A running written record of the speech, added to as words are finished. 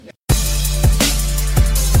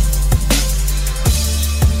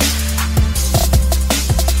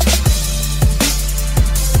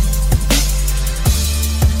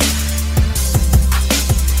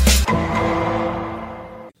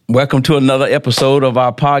Welcome to another episode of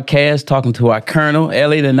our podcast, talking to our Colonel,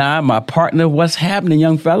 Elliot, and I, my partner. What's happening,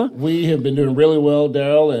 young fella? We have been doing really well,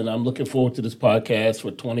 Daryl, and I'm looking forward to this podcast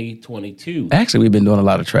for 2022. Actually, we've been doing a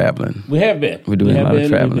lot of traveling. We have been. We're doing a lot of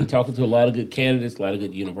traveling. We've been talking to a lot of good candidates, a lot of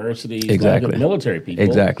good universities, Exactly. a lot of good military people.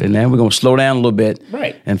 Exactly. Now we're going to slow down a little bit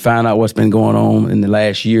and find out what's been going on in the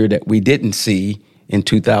last year that we didn't see in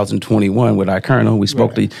 2021 with our Colonel. We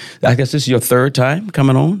spoke to, I guess this is your third time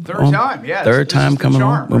coming on? Third time, yeah. Third time coming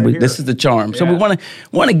on. This is the charm. Yeah. So we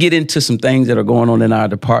want to get into some things that are going on in our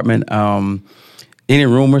department. Any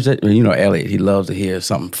rumors that, Elliot, he loves to hear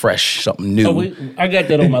something fresh, something new. I got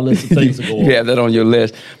that on my list of things to go on. You have that on your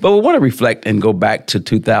list. But we want to reflect and go back to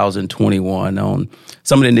 2021 on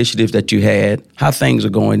some of the initiatives that you had, how things are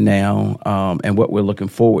going now, and what we're looking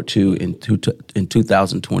forward to in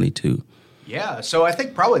 2022. Yeah, so I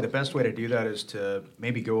think probably the best way to do that is to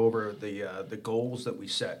maybe go over the goals that we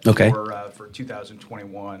set for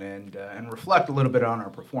 2021 and reflect a little bit on our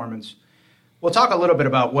performance. We'll talk a little bit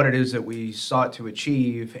about what it is that we sought to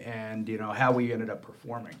achieve and how we ended up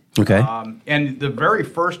performing. Okay. And the very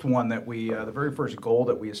first one that the very first goal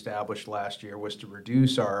that we established last year was to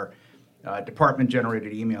reduce our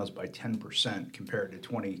department-generated emails by 10% compared to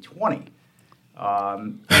 2020.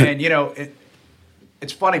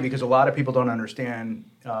 It's funny because a lot of people don't understand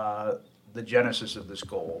the genesis of this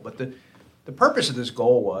goal. But the purpose of this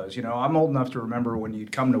goal was, I'm old enough to remember when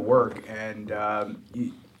you'd come to work and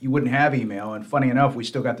you wouldn't have email. And funny enough, we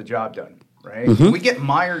still got the job done, right? Mm-hmm. We get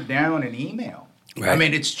mired down in email. Right. I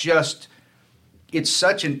mean, it's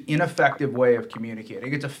such an ineffective way of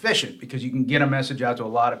communicating. It's efficient because you can get a message out to a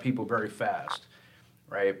lot of people very fast,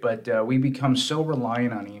 right? But we become so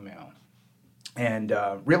reliant on email. And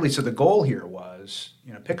really, so the goal here was,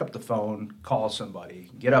 pick up the phone, call somebody,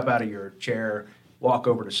 get up out of your chair, walk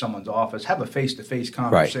over to someone's office, have a face-to-face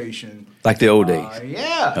conversation. Right. Like the old days.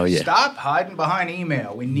 Yeah. Oh, yeah. Stop hiding behind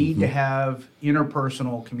email. We need to have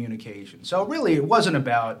interpersonal communication. So really, it wasn't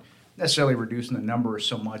about necessarily reducing the numbers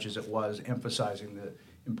so much as it was emphasizing the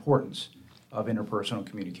importance of interpersonal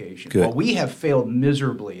communication. Good. Well, we have failed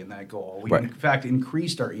miserably in that goal. We, in fact,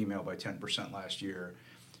 increased our email by 10% last year.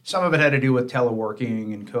 Some of it had to do with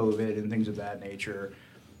teleworking and COVID and things of that nature.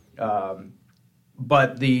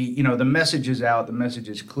 But the message is out, the message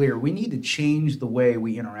is clear. We need to change the way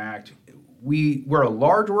we interact. We're a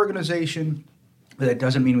large organization, but that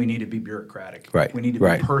doesn't mean we need to be bureaucratic. Right. We need to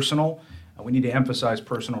be personal. We need to emphasize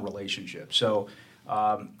personal relationships. So,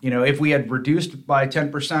 if we had reduced by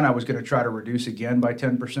 10%, I was going to try to reduce again by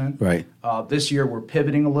 10%. Right. This year, we're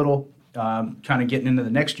pivoting a little. Kind of getting into the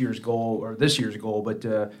next year's goal or this year's goal, but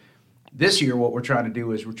this year what we're trying to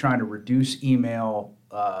do is we're trying to reduce email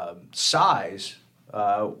size.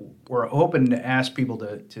 We're hoping to ask people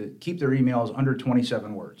to keep their emails under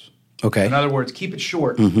 27 words. Okay. In other words, keep it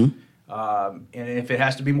short. Mm-hmm. And if it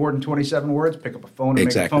has to be more than 27 words, pick up a phone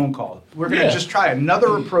and make a phone call. We're going to just try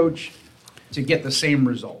another approach to get the same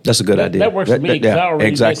result. That's a good idea. That works for me because I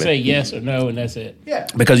already just say yes or no, and that's it. Yeah.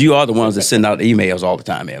 Because you are the ones that send out emails all the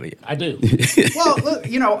time, Elliot. I do. Well, look,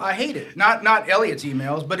 I hate it. Not Elliot's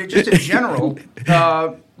emails, but just in general.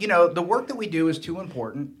 The work that we do is too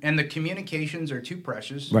important, and the communications are too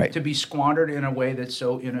precious to be squandered in a way that's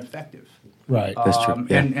so ineffective. Right. That's true.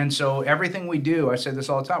 Yeah. And so everything we do, I say this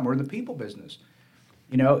all the time, we're in the people business.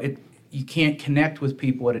 You can't connect with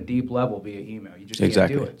people at a deep level via email. You just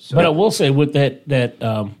can't do it. So, but I will say with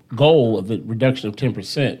that goal of the reduction of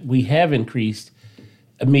 10%, we have increased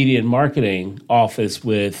a media and marketing office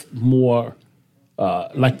with more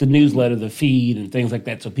like the newsletter, the feed, and things like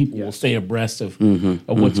that, so people will stay abreast of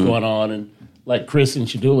what's going on. And like Chris and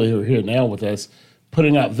Shadula, who are here now with us,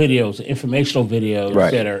 putting out videos, informational videos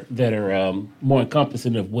that are more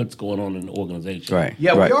encompassing of what's going on in the organization. Right.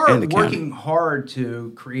 Yeah, we are working hard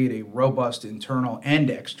to create a robust internal and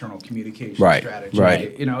external communication strategy.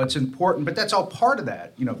 Right. It's important, but that's all part of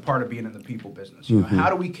that. Part of being in the people business. How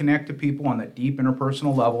do we connect to people on that deep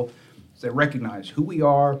interpersonal level? So they recognize who we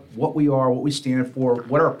are, what we stand for,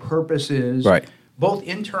 what our purpose is, both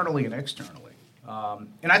internally and externally.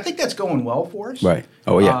 And I think that's going well for us. Right.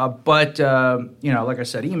 Oh, yeah. But like I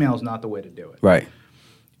said, email is not the way to do it. Right.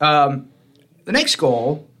 The next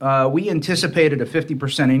goal, we anticipated a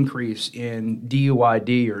 50% increase in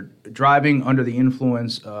DUID, or driving under the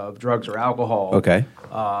influence of drugs or alcohol. Okay.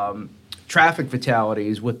 Traffic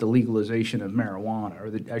fatalities with the legalization of marijuana,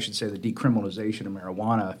 or I should say the decriminalization of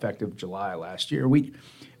marijuana effective July last year.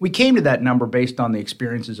 We came to that number based on the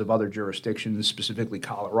experiences of other jurisdictions, specifically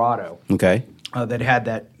Colorado. Okay. That had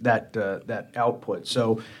that output.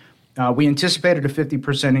 So we anticipated a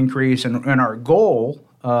 50% increase, and our goal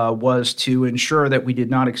was to ensure that we did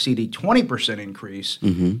not exceed a 20% increase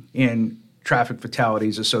in traffic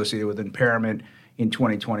fatalities associated with impairment in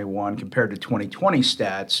 2021 compared to 2020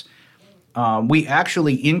 stats. We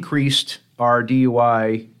actually increased our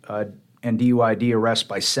DUI and DUID arrests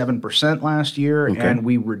by 7% last year, and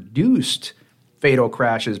we reduced fatal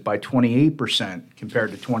crashes by 28% compared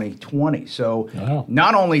to 2020. So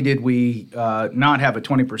not only did we not have a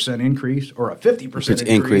 20% increase or a 50%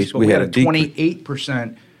 increase, but we had a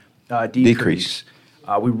 28% decrease.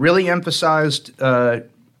 We really emphasized DUI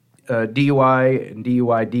and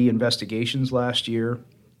DUID investigations last year.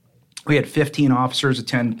 We had 15 officers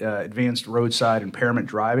attend advanced roadside impairment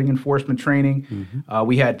driving enforcement training.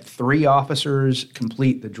 We had 3 officers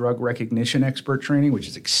complete the drug recognition expert training, which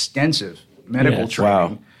is extensive medical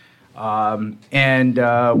training. Wow.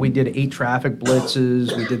 And we did 8 traffic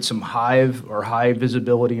blitzes. We did some high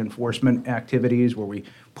visibility enforcement activities where we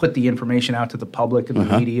put the information out to the public and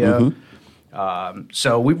the media.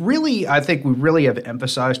 So I think we really have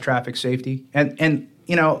emphasized traffic safety. And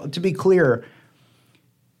you know, to be clear,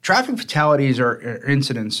 traffic fatalities are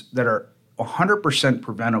incidents that are 100%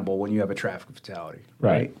 preventable when you have a traffic fatality.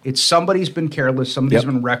 Right? It's somebody's been careless, somebody's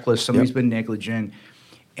been reckless, somebody's been negligent.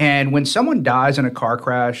 And when someone dies in a car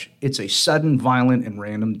crash, it's a sudden, violent, and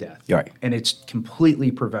random death. Right. And it's completely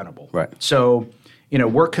preventable. Right. So, you know,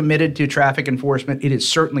 we're committed to traffic enforcement. It is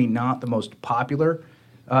certainly not the most popular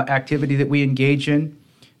activity that we engage in.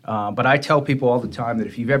 But I tell people all the time that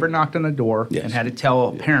if you've ever knocked on a door and had to tell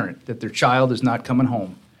a parent that their child is not coming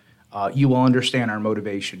home, you will understand our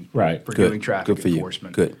motivation for doing traffic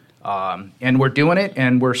enforcement. Good. And we're doing it,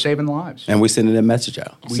 and we're saving lives. And we're sending that message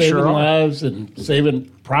out. Saving lives and saving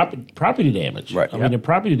property damage. Right. I mean, the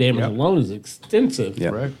property damage alone is extensive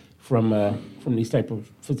from these type of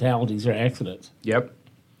fatalities or accidents. Yep.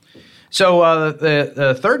 So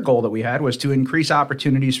the third goal that we had was to increase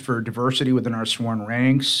opportunities for diversity within our sworn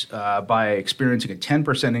ranks by experiencing a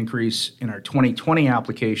 10% increase in our 2020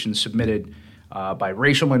 applications submitted by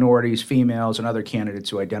racial minorities, females, and other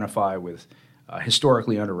candidates who identify with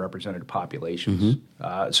historically underrepresented populations.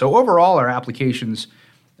 So overall, our applications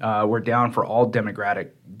were down for all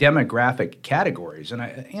demographic categories, and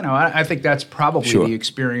I think that's probably the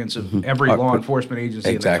experience of every law enforcement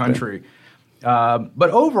agency in the country. But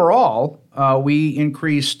overall, we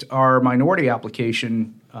increased our minority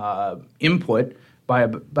application input by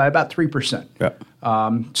about 3%.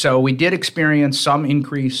 So we did experience some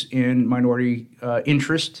increase in minority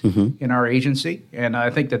interest in our agency, and I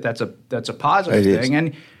think that that's a positive thing.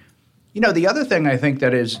 And you know, the other thing I think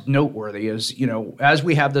that is noteworthy is, you know, as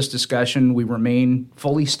we have this discussion, we remain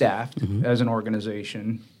fully staffed as an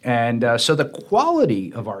organization, and so the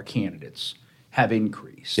quality of our candidates have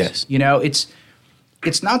increased. Yes. You know, it's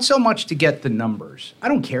not so much to get the numbers. I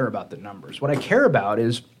don't care about the numbers. What I care about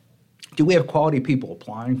is, do we have quality people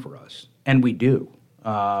applying for us? And we do.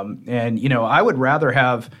 And, you know, I would rather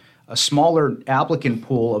have a smaller applicant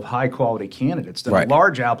pool of high-quality candidates than a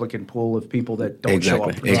large applicant pool of people that don't show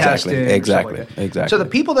up for testing. Exactly. So the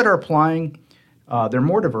people that are applying, they're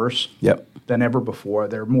more diverse than ever before.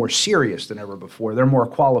 They're more serious than ever before. They're more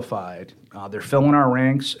qualified. They're filling our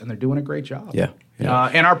ranks, and they're doing a great job.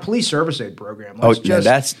 And our police service aid program. That's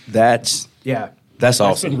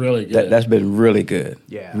awesome. Been really good. That's been really good.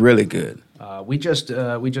 Yeah, really good. We just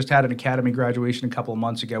had an academy graduation a couple of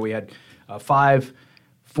months ago. We had 5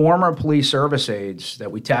 former police service aides that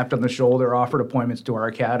we tapped on the shoulder, offered appointments to our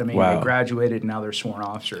academy. Wow. They graduated, and now they're sworn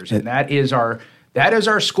officers. And that is our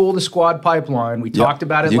school to squad pipeline. We talked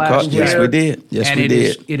about it last year. Yes, we did.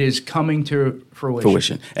 It is coming to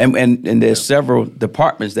fruition. And there's several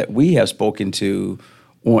departments that we have spoken to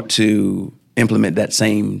want to implement that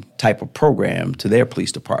same type of program to their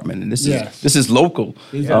police department. And this is local.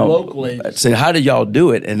 These are local agencies. So how do y'all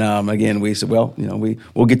do it? And again, we said, well, you know,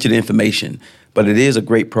 we'll get you the information. But it is a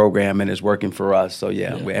great program, and it's working for us. So,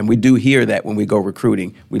 and we do hear that when we go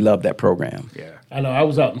recruiting. We love that program. Yeah. I know I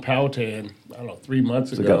was out in Powhatan, 3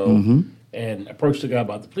 months ago, and approached a guy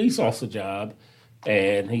about the police officer job,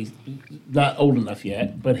 and he's not old enough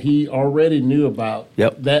yet, but he already knew about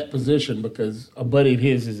that position because a buddy of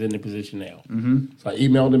his is in the position now. So I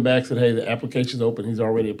emailed him back, said, hey, the application's open. He's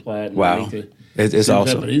already applied. Wow. It's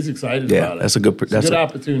awesome. But he's excited about it. That's a good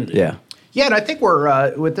opportunity. Yeah. Yeah, and I think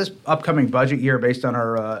we're with this upcoming budget year, based on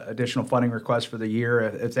our additional funding request for the year,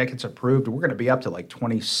 if that gets approved, we're going to be up to like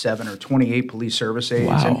 27 or 28 police service aides.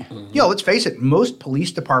 Wow. And let's face it, most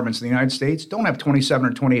police departments in the United States don't have 27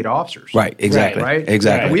 or 28 officers. Right. Exactly. Right.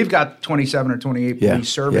 Exactly. We've got 27 or 28 police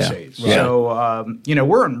service aides. So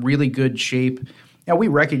we're in really good shape. Now, we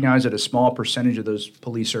recognize that a small percentage of those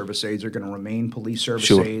police service aides are going to remain police service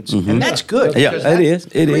Sure. aides, and that's good. Yeah, because it that is.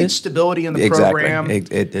 It creates is. stability in the Exactly. program.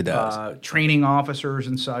 It does. Training officers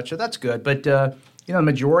and such, so that's good. But the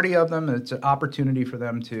majority of them, it's an opportunity for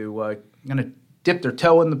them to kind of dip their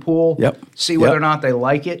toe in the pool, Yep. see whether Yep. or not they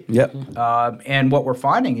like it. Yep. And what we're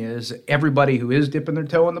finding is everybody who is dipping their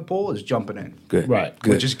toe in the pool is jumping in. Good. Right.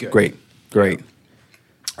 Good. Which is good. Great.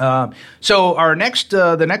 So our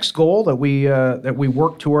the next goal that we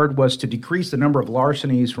worked toward was to decrease the number of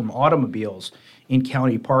larcenies from automobiles in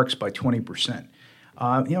county parks by 20%.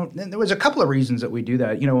 There was a couple of reasons that we do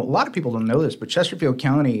that. A lot of people don't know this, but Chesterfield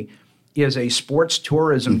County is a sports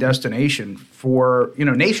tourism destination for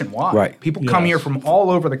nationwide. Right. People come here from all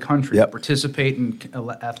over the country to Yep. participate in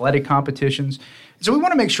athletic competitions. So we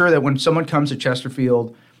want to make sure that when someone comes to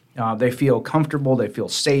Chesterfield, they feel comfortable, they feel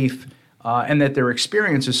safe. And that their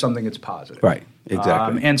experience is something that's positive. Right,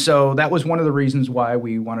 exactly. And so that was one of the reasons why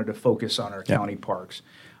we wanted to focus on our county parks.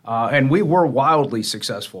 And we were wildly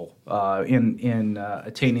successful in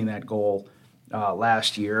attaining that goal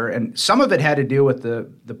last year. And some of it had to do with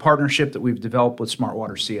the partnership that we've developed with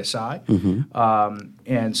Smartwater CSI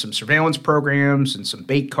and some surveillance programs and some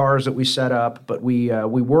bait cars that we set up. But we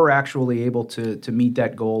were actually able to meet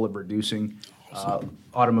that goal of reducing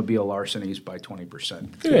automobile larcenies by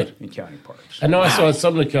 20% Good. in county parks. I know I saw in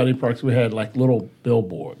some of the county parks we had like little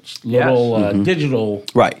billboards, little digital.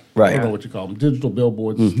 Right. I don't know what you call them, digital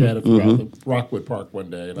billboards scattered throughout the Rockwood Park one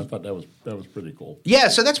day, and I thought that was pretty cool. Yeah,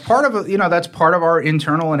 so that's part of that's part of our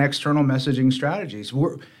internal and external messaging strategies.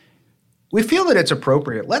 We feel that it's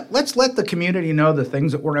appropriate. Let's let the community know the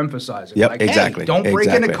things that we're emphasizing. Yep, like, exactly. Hey, don't break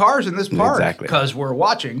into Exactly. cars in this park Exactly. because we're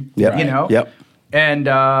watching. Yep. Yep. And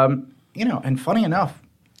and funny enough,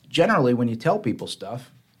 generally when you tell people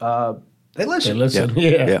stuff, they listen. Hey, listen,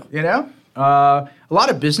 Yeah. A lot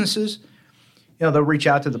of businesses, they'll reach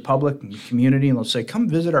out to the public and the community and they'll say, come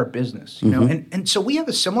visit our business. And so we have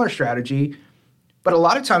a similar strategy, but a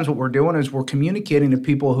lot of times what we're doing is we're communicating to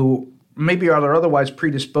people who maybe are otherwise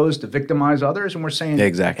predisposed to victimize others, and we're saying,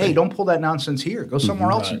 Exactly. hey, don't pull that nonsense here. Go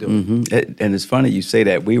somewhere else and do it. And it's funny you say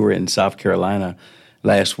that. We were in South Carolina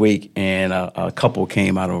last week, and a couple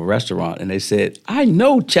came out of a restaurant, and they said, I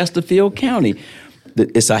know Chesterfield County.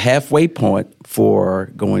 It's a halfway point for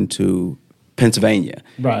going to Pennsylvania.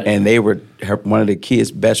 Right. And one of the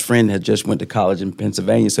kids' best friend had just went to college in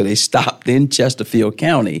Pennsylvania, so they stopped in Chesterfield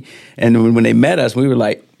County. And when they met us, we were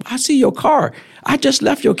like, I see your car. I just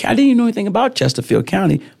left your car. I didn't even know anything about Chesterfield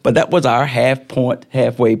County, but that was our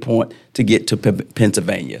halfway point to get to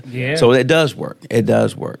Pennsylvania. Yeah. So it does work. It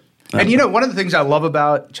does work. And one of the things I love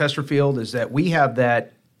about Chesterfield is that we have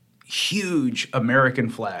that huge American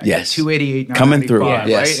flag. Yes. 288 Coming through. 995,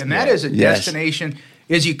 Yes. right? And that is a destination.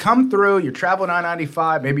 As you come through, you're traveling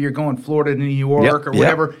I-95, maybe you're going Florida to New York or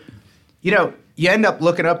whatever. You end up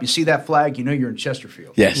looking up, you see that flag, you're in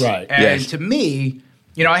Chesterfield. Yes. Right. And to me,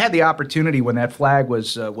 I had the opportunity when that flag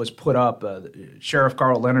was put up. Sheriff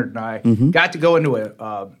Carl Leonard and I got to go into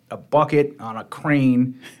a bucket on a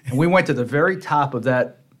crane, and we went to the very top of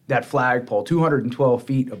that flagpole, 212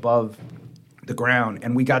 feet above the ground,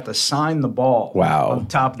 and we got to sign the ball on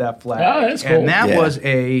top of that flag. Oh, that's cool. And that was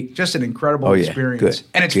just an incredible experience. Good.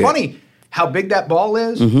 And it's Good. funny how big that ball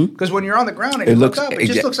is, because when you're on the ground and you look up, it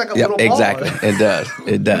just looks like a little ball. Exactly. It does.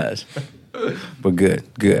 It does. But good.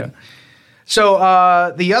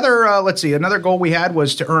 So the other, another goal we had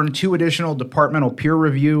was to earn 2 additional departmental peer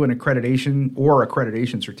review and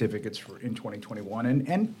accreditation certificates in 2021.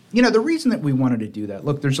 And the reason that we wanted to do that,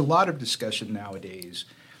 look, there's a lot of discussion nowadays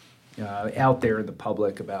out there in the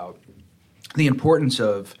public about the importance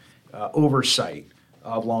of oversight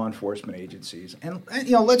of law enforcement agencies. And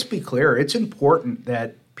let's be clear, it's important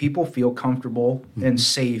that people feel comfortable and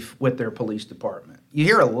safe with their police department. You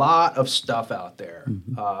hear a lot of stuff out there.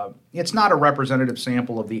 It's not a representative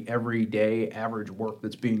sample of the everyday average work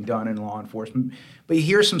that's being done in law enforcement, but you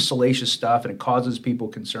hear some salacious stuff and it causes people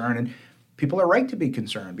concern. And people are right to be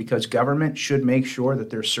concerned because government should make sure that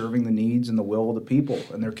they're serving the needs and the will of the people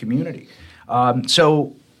and their community.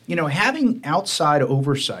 So having outside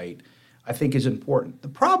oversight, I think, is important. The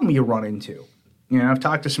problem you run into, I've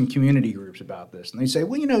talked to some community groups about this, and they say,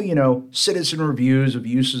 well, citizen reviews of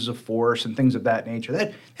uses of force and things of that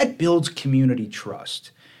nature, that builds community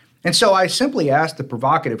trust. And so I simply asked the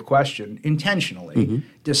provocative question intentionally,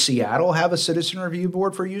 does Seattle have a citizen review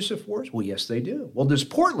board for use of force? Well, yes, they do. Well, does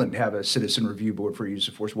Portland have a citizen review board for use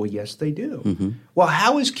of force? Well, yes, they do. Well,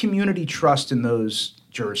 how is community trust in those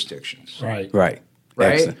jurisdictions? Right.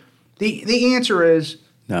 The answer is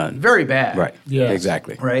none. Very bad. Right. Yes.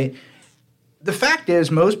 Exactly. Right. the fact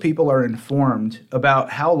is, most people are informed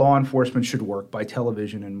about how law enforcement should work by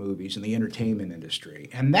television and movies and the entertainment industry.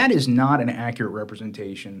 And that is not an accurate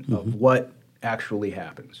representation of what actually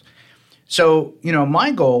happens. So,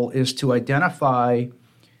 my goal is to identify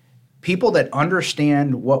people that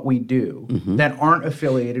understand what we do that aren't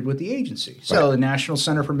affiliated with the agency. So the National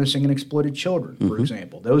Center for Missing and Exploited Children, for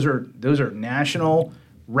example, those are national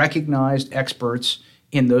recognized experts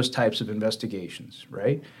in those types of investigations,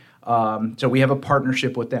 right? So we have a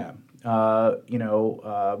partnership with them. CALEA,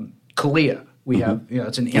 we have,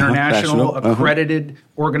 it's an international accredited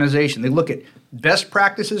organization. They look at best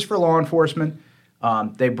practices for law enforcement.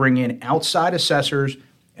 They bring in outside assessors,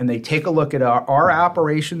 and they take a look at our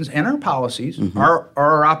operations and our policies.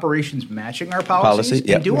 Our operations matching our policies?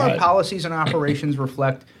 And do our policies and operations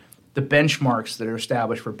reflect the benchmarks that are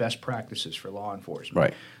established for best practices for law enforcement?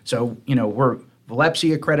 Right. So, we're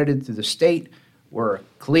VLEPSI accredited through the state. We're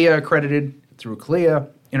CALEA accredited through CALEA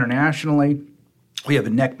internationally. We have a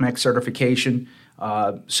NECMEC certification.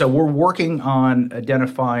 So we're working on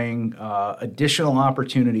identifying additional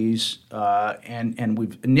opportunities, and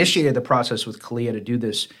we've initiated the process with CALEA to do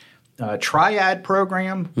this triad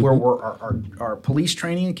program where we're our police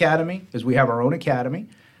training academy, because we have our own academy,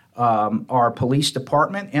 our police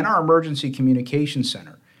department, and our emergency communication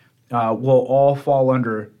center will all fall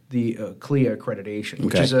under the CALEA accreditation,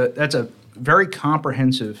 which is that's a very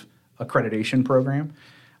comprehensive accreditation program.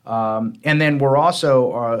 And then we're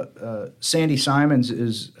also, Sandy Simons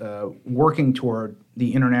is working toward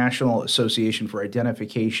the International Association for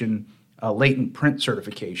Identification Latent Print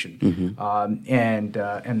Certification. And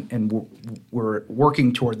we're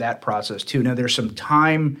working toward that process too. Now there's some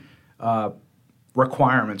time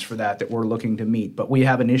requirements for that we're looking to meet, but we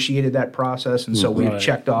have initiated that process, and so we've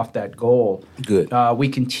checked off that goal. Good. We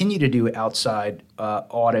continue to do outside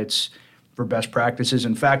audits for best practices.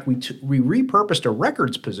 In fact, we repurposed a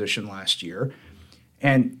records position last year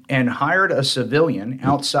and hired a civilian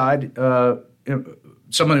outside,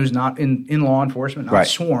 someone who's not in law enforcement, not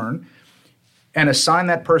sworn, and assigned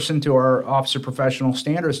that person to our Office of Professional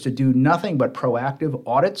Standards to do nothing but proactive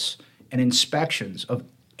audits and inspections of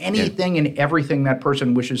anything and everything that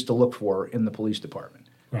person wishes to look for in the police department.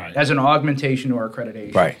 Right. As an augmentation to our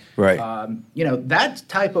accreditation. Right. That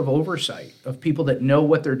type of oversight of people that know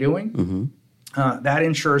what they're doing, that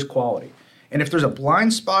ensures quality. And if there's a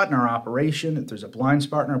blind spot in our operation, if there's a blind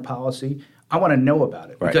spot in our policy, I want to know about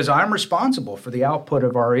it because I'm responsible for the output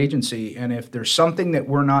of our agency. And if there's something that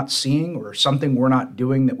we're not seeing or something we're not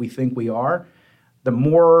doing that we think we are, the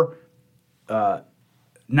more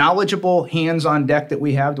knowledgeable hands on deck that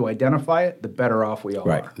we have to identify it, the better off we all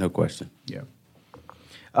are. Right, no question. Yeah.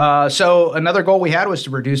 So another goal we had was to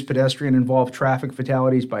reduce pedestrian-involved traffic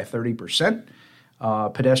fatalities by 30%.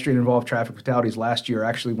 Pedestrian-involved traffic fatalities last year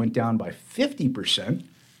actually went down by 50%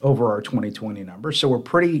 over our 2020 numbers. So we're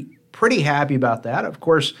pretty happy about that. Of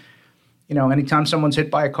course, anytime someone's hit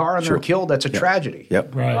by a car and they're killed, that's a tragedy.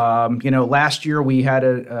 Yep. Right. Last year we had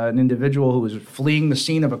an individual who was fleeing the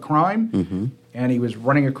scene of a crime, and he was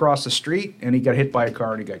running across the street, and he got hit by a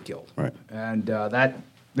car and he got killed. Right. And that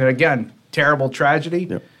again, terrible tragedy.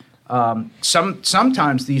 Yep.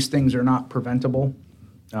 Sometimes these things are not preventable,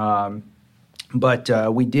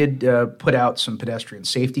 but we did put out some pedestrian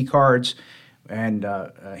safety cards and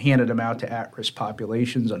handed them out to at-risk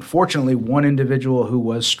populations. Unfortunately, one individual who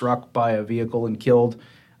was struck by a vehicle and killed,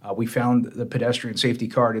 we found the pedestrian safety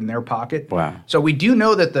card in their pocket. Wow. So we do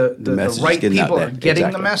know that the right people are getting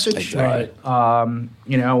the message. Exactly.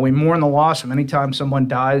 Right. We mourn the loss of any time someone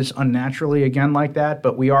dies unnaturally again like that,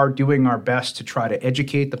 but we are doing our best to try to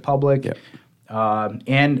educate the public. Yep.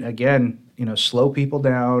 And again, slow people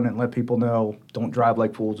down and let people know don't drive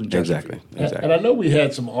like fools in Chesterfield. Exactly. And I know we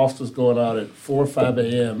had some officers going out at 4 or 5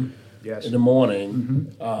 a.m. in the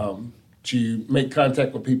morning to make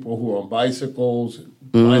contact with people who are on bicycles,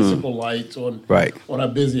 bicycle lights on our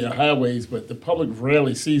busier highways, but the public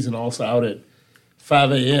rarely sees an officer out at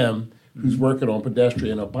 5 a.m. who's working on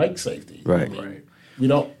pedestrian or bike safety. Right. We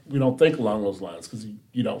don't think along those lines because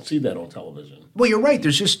you don't see that on television. Well, you're right.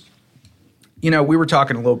 There's just, we were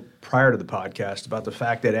talking a little prior to the podcast about the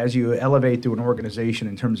fact that as you elevate through an organization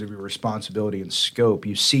in terms of your responsibility and scope,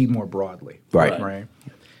 you see more broadly. Right.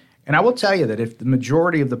 And I will tell you that if the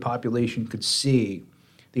majority of the population could see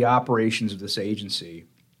the operations of this agency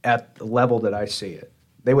at the level that I see it,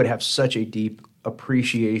 they would have such a deep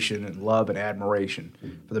appreciation and love and admiration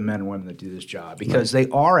for the men and women that do this job because they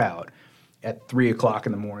are out at 3 o'clock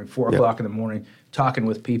in the morning, 4 o'clock in the morning, talking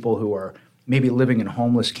with people who are maybe living in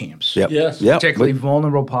homeless camps. Particularly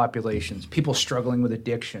vulnerable populations, people struggling with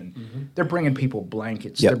addiction. They're bringing people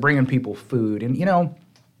blankets. They're bringing people food. And,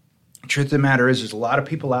 Truth of the matter is, there's a lot of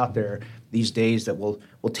people out there these days that will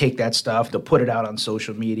take that stuff, they'll put it out on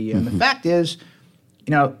social media. And the fact is,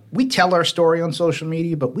 we tell our story on social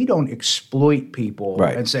media, but we don't exploit people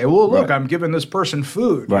and say, well, look, I'm giving this person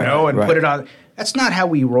food, and put it on. That's not how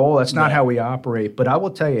we roll. That's not how we operate. But I will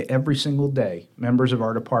tell you, every single day, members of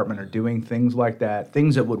our department are doing things like that,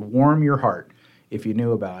 things that would warm your heart if you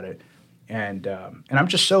knew about it. And I'm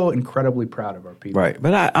just so incredibly proud of our people. Right.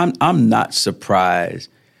 But I'm not surprised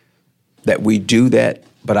that we do that,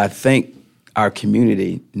 but I think our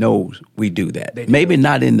community knows we do that. Maybe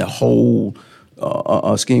not in the whole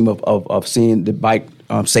scheme of seeing the bike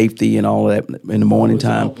safety and all of that in the morning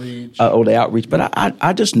time, or the outreach. But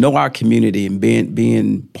I just know our community, and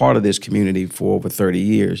being part of this community for over 30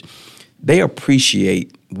 years, they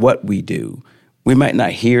appreciate what we do. We might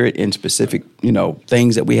not hear it in specific,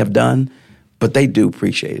 things that we have done, but they do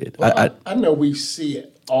appreciate it. Well, I know we see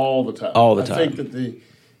it all the time. All the time. I think that the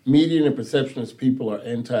media and perception is people are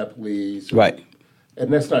anti-police. Right.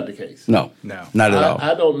 And that's not the case. No, not at all.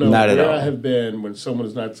 I don't know not where I have been when someone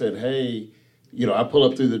has not said, hey, I pull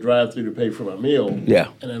up through the drive-thru to pay for my meal. Yeah.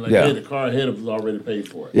 And then hey, the car ahead of us already paid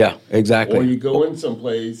for it. Yeah, exactly. Or you go in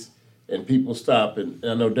someplace and people stop. And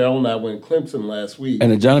I know Daryl and I went Clemson last week.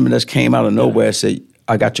 And a gentleman just came out of nowhere said,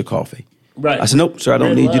 I got your coffee. Right. I said, nope, sir, I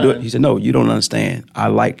don't need you to do it. He said, no, you don't understand. I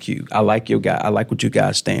like you. I like your guy. I like what you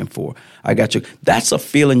guys stand for. I got you. That's a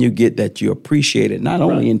feeling you get that you appreciate it, not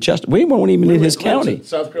only in Chester. We weren't even in his county.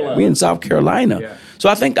 South Carolina. We're in South Carolina. Yeah. So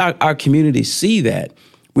I think our community see that.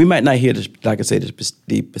 We might not hear, like I say, the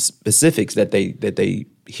specifics that they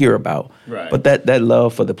hear about. Right. But that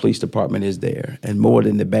love for the police department is there, and more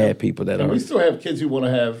than the bad people that And are. we still have kids who want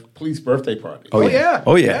to have police birthday parties. Oh yeah.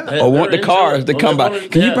 Yeah. Or want the They're cars into to it. come Well, by. they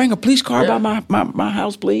Can you want- bring a police car Yeah. by my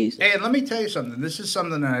house, please? Hey, and let me tell you something. This is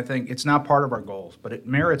something that I think it's not part of our goals, but it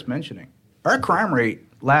merits mentioning. Our crime rate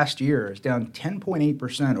last year is down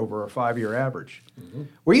 10.8% over our 5-year average. Mm-hmm.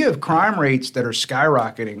 We have crime rates that are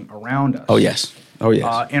skyrocketing around us. Oh yes.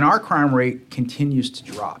 And our crime rate continues to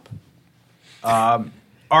drop.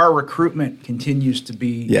 Our recruitment continues to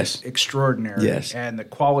be extraordinary. Yes. And the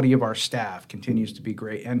quality of our staff continues to be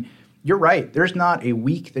great. And you're right. There's not a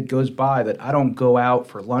week that goes by that I don't go out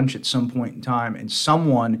for lunch at some point in time and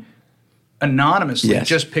someone anonymously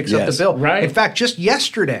just picks up the bill. Right. In fact, just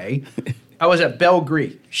yesterday, I was at Bell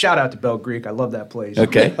Greek. Shout out to Bell Greek. I love that place.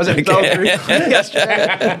 Okay. I was at Bell Greek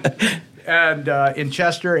yesterday. And in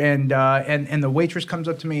Chester, and the waitress comes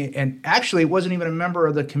up to me, and actually it wasn't even a member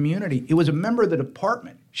of the community. It was a member of the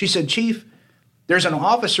department. She said, Chief, there's an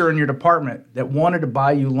officer in your department that wanted to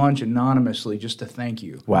buy you lunch anonymously just to thank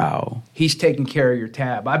you. Wow. He's taking care of your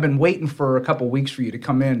tab. I've been waiting for a couple weeks for you to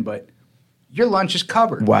come in, but your lunch is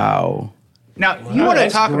covered. Wow. Now, you want to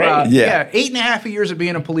that's talk great. about, Yeah. 8.5 years of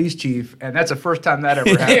being a police chief, and that's the first time that ever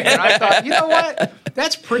happened. And I thought, you know what?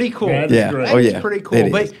 That's pretty cool. That's Yeah. great. Oh yeah. That's pretty cool.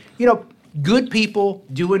 It But, is. good people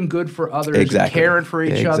doing good for others, Exactly. caring for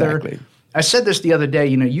each Exactly. other. I said this the other day,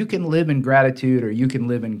 you can live in gratitude or you can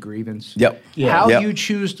live in grievance. Yep. Yeah. How Yep. you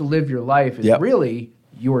choose to live your life is Yep. really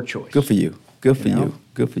your choice. Good for you. Good for You know? you.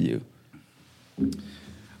 Good for you.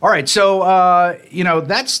 All right, so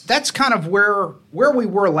that's kind of where we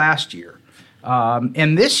were last year,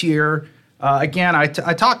 and this year, again, I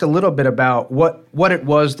talked a little bit about what it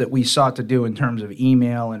was that we sought to do in terms of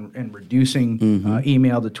email and reducing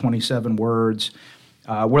email to 27 words.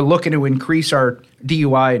 We're looking to increase our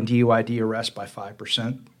DUI and DUID arrests by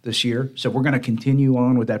 5% this year, so we're going to continue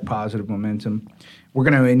on with that positive momentum. We're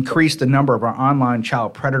going to increase the number of our online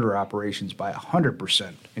child predator operations by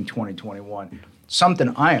 100% in 2021.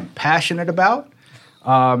 Something I am passionate about.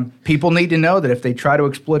 People need to know that if they try to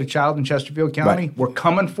exploit a child in Chesterfield County, Right. we're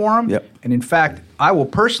coming for them. Yep. And in fact, I will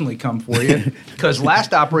personally come for you because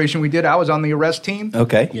last operation we did, I was on the arrest team.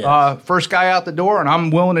 Okay. Yeah. First guy out the door, and I'm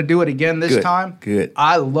willing to do it again this Good. time. Good.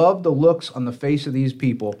 I love the looks on the face of these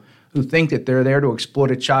people who think that they're there to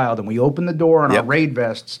exploit a child, and we open the door in our Yep. raid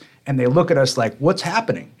vests, and they look at us like, what's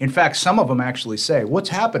happening? In fact, some of them actually say, what's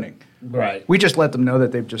happening? Right. We just let them know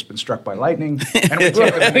that they've just been struck by lightning, and we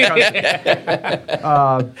take them into custody.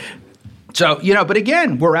 But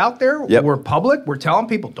again, we're out there, Yep. we're public, we're telling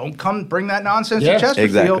people, don't come bring that nonsense Yeah, to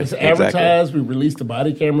Chesterfield. exactly. It's advertised. We released the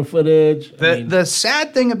body camera footage. The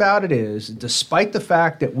sad thing about it is, despite the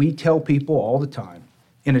fact that we tell people all the time,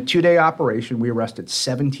 in a 2-day operation, we arrested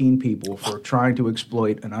 17 people for trying to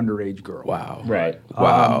exploit an underage girl. Wow. Right.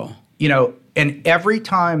 Wow. And every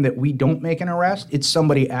time that we don't make an arrest, it's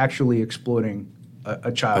somebody actually exploiting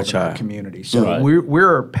a child in our community. So Right.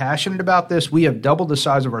 we're passionate about this. We have doubled the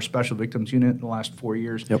size of our special victims unit in the last 4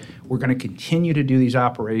 years. Yep. We're going to continue to do these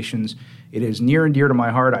operations. It is near and dear to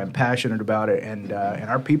my heart. I'm passionate about it, and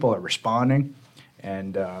our people are responding.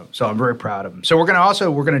 And so I'm very proud of them. So we're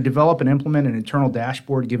going to develop and implement an internal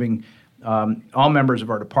dashboard giving all members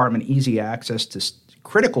of our department easy access to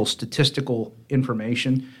critical statistical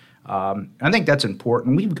information. I think that's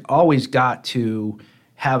important. We've always got to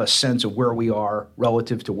have a sense of where we are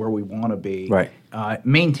relative to where we want to be. Right.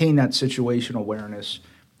 Maintain that situational awareness.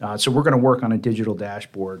 So we're going to work on a digital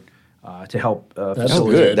dashboard to help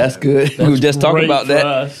facilitate. That's good. We were just talking great about for that.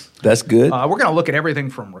 us. That's good. We're going to look at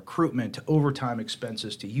everything from recruitment to overtime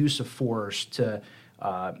expenses to use of force to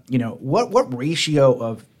what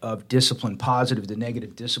ratio of discipline, positive to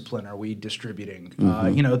negative discipline, are we distributing?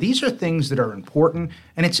 These are things that are important,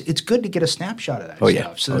 and it's good to get a snapshot of that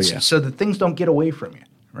stuff so that things don't get away from you,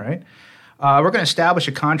 right? We're going to establish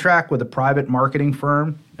a contract with a private marketing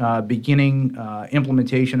firm, beginning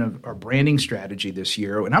implementation of our branding strategy this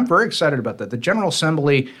year, and I'm very excited about that. The General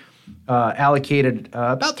Assembly allocated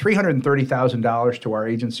about $330,000 to our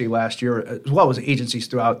agency last year, as well as agencies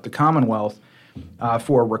throughout the Commonwealth,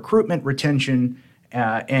 for recruitment, retention,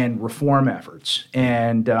 and reform efforts.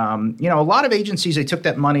 And a lot of agencies, they took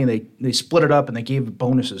that money and they split it up and they gave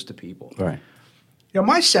bonuses to people. Right.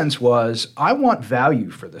 My sense was I want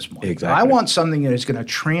value for this money. Exactly. I want something that is going to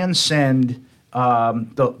transcend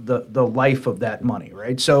the life of that money,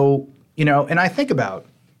 right? So and I think about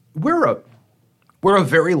we're a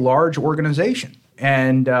very large organization.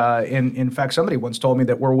 And in fact, somebody once told me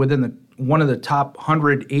that we're within one of the top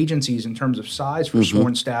 100 agencies in terms of size for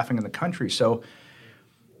sworn staffing in the country. So,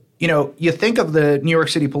 you think of the New York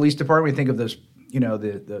City Police Department, you think of this,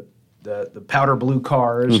 the powder blue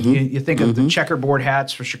cars, you think of the checkerboard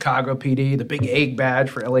hats for Chicago PD, the big egg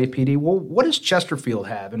badge for LAPD. Well, what does Chesterfield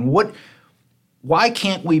have, and why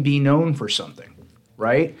can't we be known for something,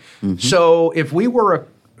 right? So if we were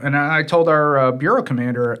and I told our bureau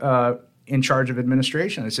commander in charge of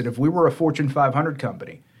administration, I said, if we were a Fortune 500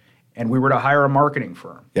 company and we were to hire a marketing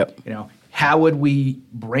firm, how would we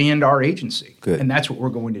brand our agency? Good. And that's what we're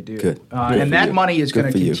going to do. Good. And that money is Good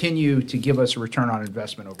going to for you. continue to give us a return on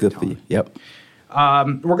investment over Good time. for you. Yep.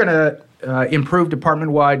 We're going to improve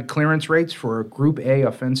department-wide clearance rates for Group A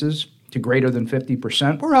offenses to greater than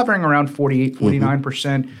 50%. We're hovering around 48,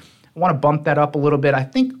 49%. I want to bump that up a little bit. I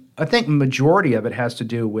think majority of it has to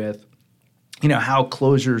do with how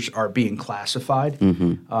closures are being classified.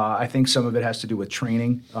 I think some of it has to do with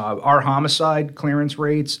training. Our homicide clearance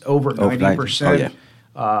rates over 90%.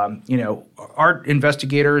 Our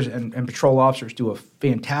investigators and patrol officers do a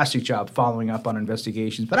fantastic job following up on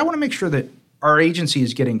investigations. But I want to make sure that our agency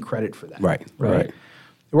is getting credit for that. Right.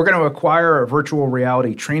 We're going to acquire a virtual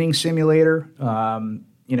reality training simulator.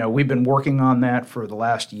 We've been working on that for the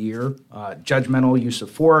last year. Judgmental use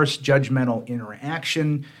of force, judgmental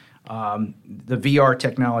interaction. The VR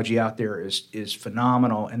technology out there is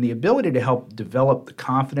phenomenal, and the ability to help develop the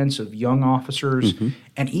confidence of young officers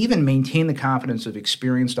and even maintain the confidence of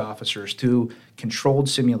experienced officers through controlled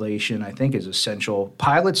simulation, I think, is essential.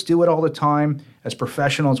 Pilots do it all the time. As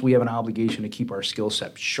professionals, we have an obligation to keep our skill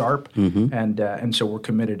set sharp, and so we're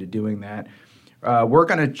committed to doing that. We're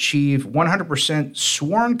going to achieve 100%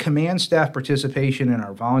 sworn command staff participation in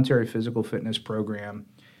our voluntary physical fitness program.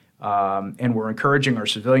 And we're encouraging our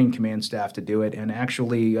civilian command staff to do it. And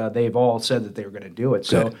actually, they've all said that they were going to do it.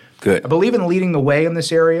 So Good. I believe in leading the way in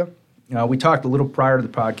this area. We talked a little prior to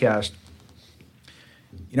the podcast.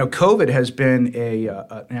 COVID has been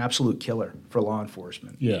an absolute killer for law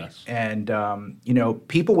enforcement. Yes. And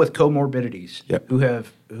people with comorbidities who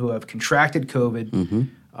have contracted COVID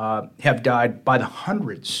have died by the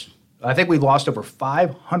hundreds. I think we lost over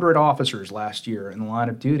 500 officers last year in the line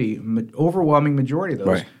of duty. Overwhelming majority of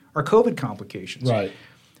those are COVID complications. Right.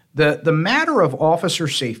 The matter of officer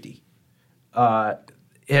safety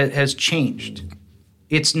has changed.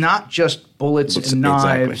 It's not just bullets and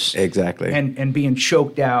knives Exactly. and being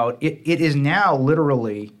choked out. It is now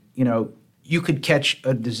literally, you could catch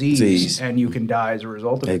a disease and you can die as a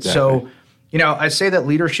result of it. So, I say that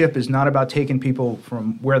leadership is not about taking people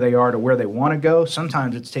from where they are to where they want to go.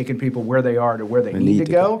 Sometimes it's taking people where they are to where they need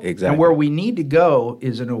to go. Exactly. And where we need to go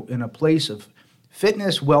is in a place of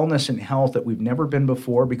fitness, wellness, and health that we've never been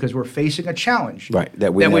before because we're facing a challenge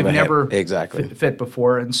that we've never fit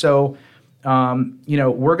before. And so,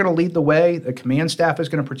 we're going to lead the way. The command staff is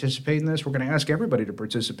going to participate in this. We're going to ask everybody to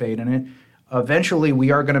participate in it. Eventually,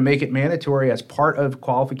 we are going to make it mandatory as part of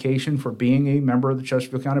qualification for being a member of the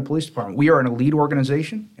Chesterfield County Police Department. We are an elite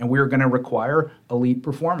organization, and we are going to require elite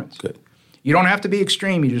performance. Good. You don't have to be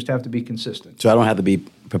extreme. You just have to be consistent. So I don't have to be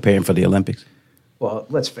preparing for the Olympics. Well,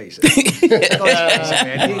 let's face it.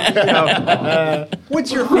 Man.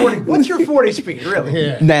 What's your 40 speed,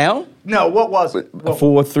 really? Now, No, what was it?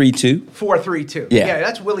 4.32. 4.32. Yeah.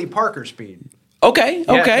 That's Willie Parker speed. Okay.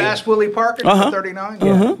 Yeah, Okay. fast Willie Parker,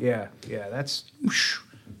 39. Yeah. That's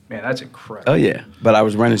incredible. Oh yeah, but I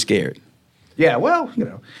was running scared. Yeah, well,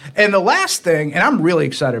 And the last thing, and I'm really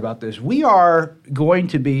excited about this, we are going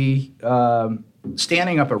to be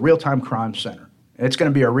standing up a real-time crime center. It's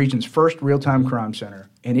going to be our region's first real-time crime center,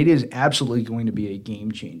 and it is absolutely going to be a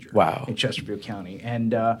game changer. Wow. In Chesterfield County.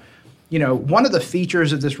 And, one of the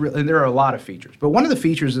features of this, and there are a lot of features, but one of the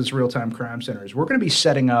features of this real-time crime center is we're going to be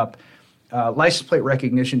setting up license plate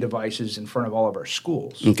recognition devices in front of all of our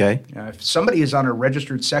schools. Okay. If somebody is on a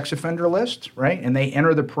registered sex offender list, right, and they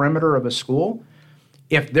enter the perimeter of a school,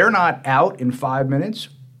 if they're not out in 5 minutes,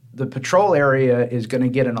 the patrol area is going to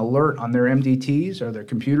get an alert on their MDTs or their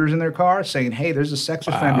computers in their car saying, hey, there's a sex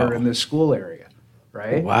offender in this school area,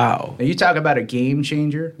 right? Wow. Now, you talk about a game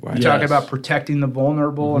changer. Right. You talk Yes. about protecting the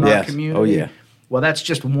vulnerable in our Yes. community. Oh, yeah. Well, that's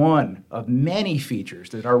just one of many features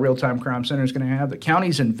that our real-time crime center is going to have. The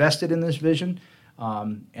county's invested in this vision,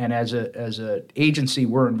 and as a agency,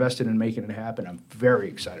 we're invested in making it happen. I'm very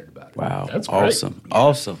excited about it. Wow. That's great. awesome.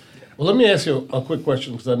 Awesome. Well, let me ask you a quick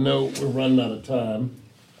question because I know we're running out of time.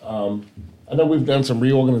 I know we've done some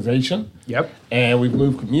reorganization. Yep. And we've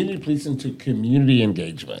moved community policing to community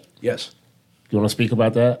engagement. Yes. You want to speak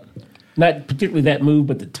about that? Not particularly that move,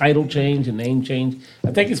 but the title change and name change.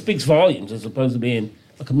 I think it speaks volumes as opposed to being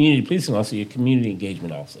a community policing officer, a community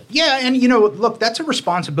engagement officer. Yeah, and look, that's a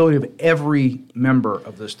responsibility of every member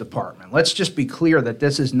of this department. Let's just be clear that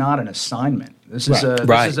this is not an assignment. This is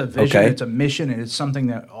Right. this is a vision. Okay. It's a mission, and it's something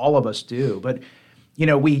that all of us do. But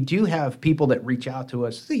we do have people that reach out to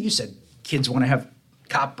us. You said kids want to have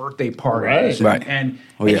cop birthday parties, Right. and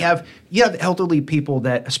Oh, you yeah. have elderly people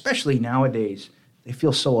that, especially nowadays, they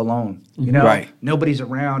feel so alone. Right. Nobody's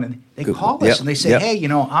around, and they Good. call us Yep. and they say, Yep. "Hey,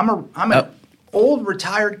 I'm an old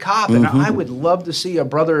retired cop, and I would love to see a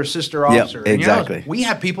brother or sister officer." And, exactly. we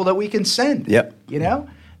have people that we can send. Yep.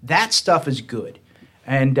 That stuff is good.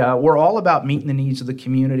 And we're all about meeting the needs of the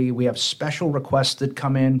community. We have special requests that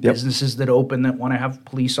come in, businesses that open that want to have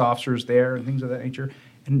police officers there and things of that nature.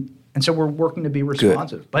 And so we're working to be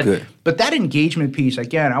responsive. Good. But that engagement piece,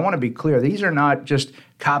 again, I want to be clear. These are not just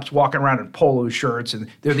cops walking around in polo shirts and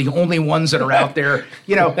they're the only ones that are out there.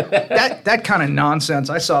 That kind of nonsense.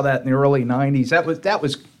 I saw that in the early 90s. That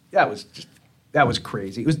was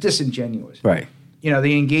crazy. It was disingenuous. Right.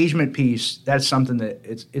 The engagement piece, that's something that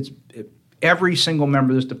every single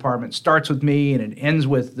member of this department starts with me and it ends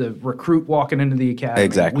with the recruit walking into the academy.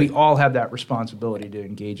 Exactly. We all have that responsibility to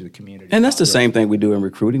engage the community. And that's the same thing we do in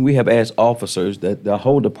recruiting. We have asked officers that the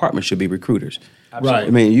whole department should be recruiters. Absolutely. Right.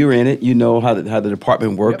 I mean, you're in it. You know how the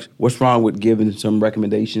department works. Yep. What's wrong with giving some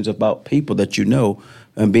recommendations about people that you know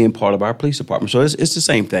and being part of our police department? So it's the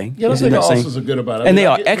same thing. Yeah, I Isn't think that same- officers are good about it. I And mean, they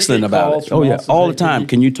I are get- we excellent get about calls it. from Oh, yeah. officers All the saying, time.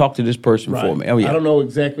 Can you talk to this person for me? Oh, yeah. I don't know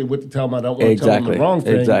exactly what to tell them. I don't want to tell them Exactly. the wrong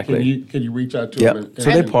thing. Exactly. Can you reach out to Yep. them? So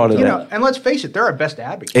they're part of that. And let's face it, they're our best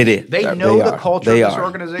advocates. It is. They They know the are. culture They of this are.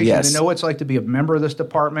 organization. Yes. They know what it's like to be a member of this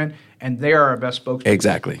department, and they are our best spokespeople.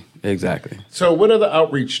 Exactly. So what other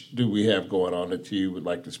outreach do we have going on that you would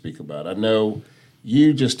like to speak about? I know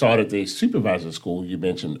you just started the supervisor school you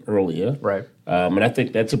mentioned earlier. Right. And I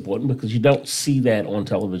think that's important because you don't see that on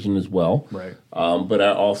television as well. Right. But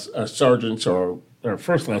our sergeants or our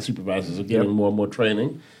first line supervisors are getting more and more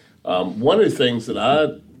training. One of the things that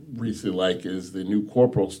I recently like is the new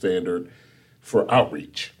corporal standard for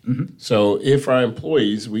outreach. Mm-hmm. So if our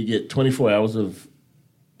employees, we get 24 hours of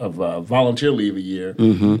volunteer leave a year.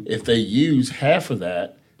 If they use half of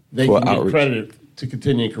that, they For can get outreach. credited to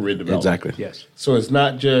continuing career development. Exactly. Yes. So it's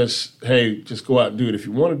not just, hey, just go out and do it if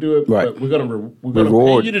you want to do it. Right. But we're going to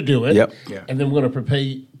Reward. pay you to do it. Yep. Yeah. And then we're going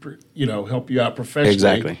to help you out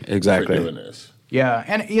professionally. Exactly. For doing this. Yeah,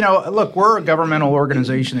 and look, we're a governmental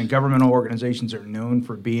organization, and governmental organizations are known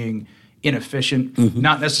for being inefficient,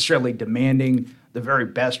 not necessarily demanding the very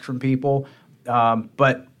best from people.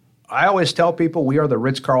 But I always tell people we are the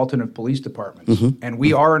Ritz-Carlton of police departments, and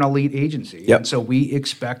we are an elite agency. Yep. And so we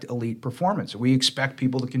expect elite performance. We expect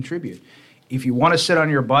people to contribute. If you want to sit on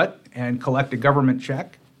your butt and collect a government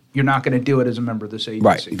check, you're not going to do it as a member of this agency.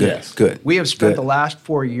 Right. Good. Yes. Good. We have spent Good. the last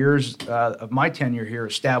 4 years of my tenure here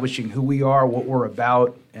establishing who we are, what we're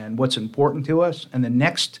about, and what's important to us. And the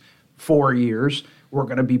next 4 years, we're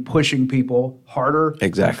going to be pushing people harder and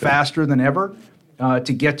Exactly. faster than ever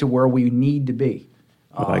to get to where we need to be.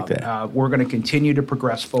 I like that. We're going to continue to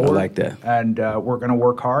progress forward. like that. And we're going to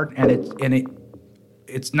work hard. And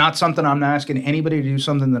it's not something I'm asking anybody to do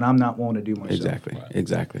something that I'm not willing to do myself.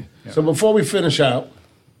 Exactly. So before we finish out,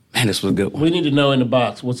 Man, this was a good one. we need to know in the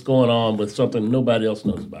box what's going on with something nobody else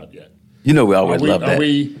knows about yet. You know we always love that.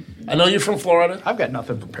 I know you're from Florida. I've got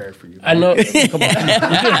nothing prepared for you. I know. Come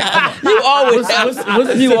on. You always What's have,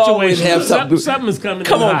 the you always situation? have something. Something is coming.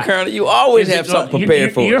 Come in on, hot. Colonel. You always have something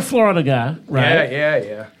prepared for You're a us. Florida guy, right?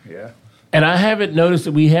 Yeah. And I haven't noticed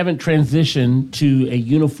that we haven't transitioned to a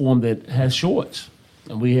uniform that has shorts.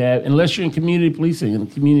 And we have, unless you're in community policing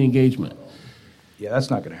and community engagement. Yeah, that's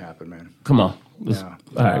not going to happen, man. Come on. No,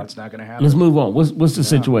 all right. it's not going to happen. Let's move on. What's the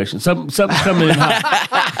situation? Something's coming in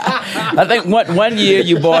hot. I think one year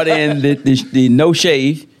you bought in the no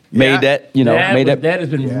shave, made that, that has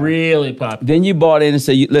been really popular. Then you bought in and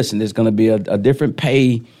said, listen, there's going to be a different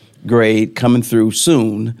pay grade coming through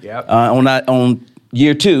soon. Yep. On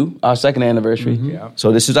year 2, our second anniversary. Mm-hmm. Yep.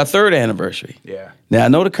 So this is our third anniversary. Yeah. Now I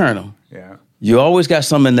know the Colonel. Yeah. You always got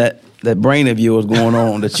something that brain of yours going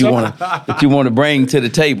on that you want to bring to the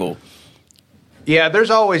table. Yeah, there's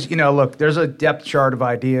always, look, there's a depth chart of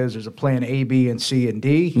ideas. There's a plan A, B, and C, and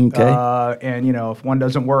D. Okay. And, if one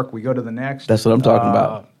doesn't work, we go to the next. That's what I'm talking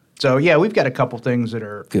about. So, yeah, we've got a couple things that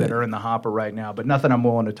are Good. that are in the hopper right now, but nothing I'm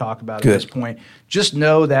willing to talk about Good. at this point. Just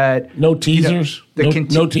know that. No teasers?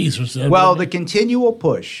 No teasers. Well, the continual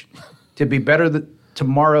push to be better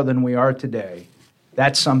tomorrow than we are today,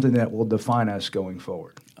 that's something that will define us going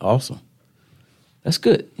forward. Awesome. That's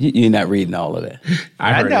good. You're not reading all of that.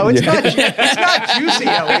 I know. It's not juicy,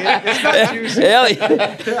 Elliot. It's not juicy. Elliot.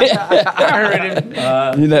 I heard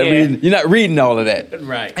him. You're not reading all of that.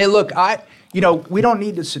 Right. Hey, look, we don't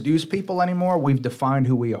need to seduce people anymore. We've defined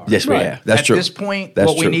who we are. Yes, we have. That's true. At this point, That's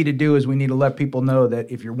what true. we need to do is we need to let people know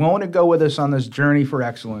that if you're willing to go with us on this journey for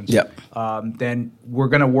excellence, Yep. Then we're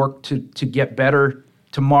going to work to get better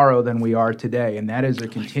tomorrow than we are today. And that is a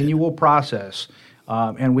continual process.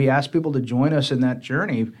 And we ask people to join us in that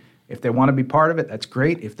journey. If they want to be part of it, that's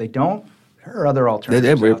great. If they don't, there are other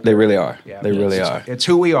alternatives. They really are. Yeah, They really are. It's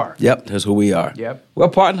who we are. Yep, that's who we are. Yep. Well,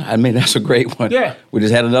 partner, that's a great one. Yeah. We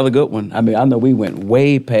just had another good one. I know we went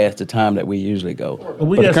way past the time that we usually go.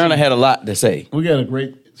 we But the got Colonel some- had a lot to say. We got a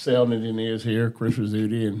great sound engineers here, Chris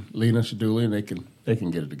Rizzuti and Lena Shaduli, and they can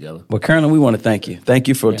get it together. Well, Colonel, we want to thank you. Thank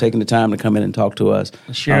you for taking the time to come in and talk to us.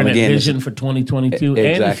 Sharing that Again, vision for 2022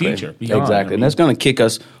 and the future. Beyond. Exactly. And that's going to kick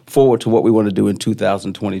us forward to what we want to do in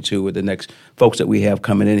 2022 with the next folks that we have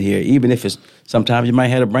coming in here. Even if it's sometimes you might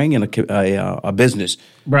have to bring in a business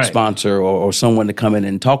sponsor or someone to come in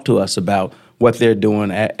and talk to us about what they're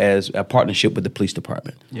doing as a partnership with the police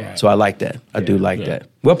department. Yeah. So I like that. I do like that.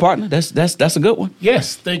 Well, partner, that's a good one.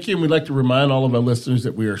 Yes, thank you. And we'd like to remind all of our listeners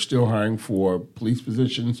that we are still hiring for police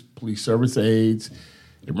positions, police service aides,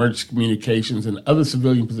 emergency communications, and other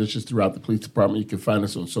civilian positions throughout the police department. You can find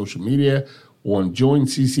us on social media or on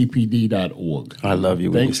joinccpd.org. I love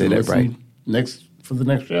you when you Thanks say and that right. listen for the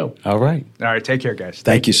next show. All right. All right, take care, guys.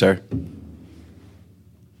 Thank you, sir.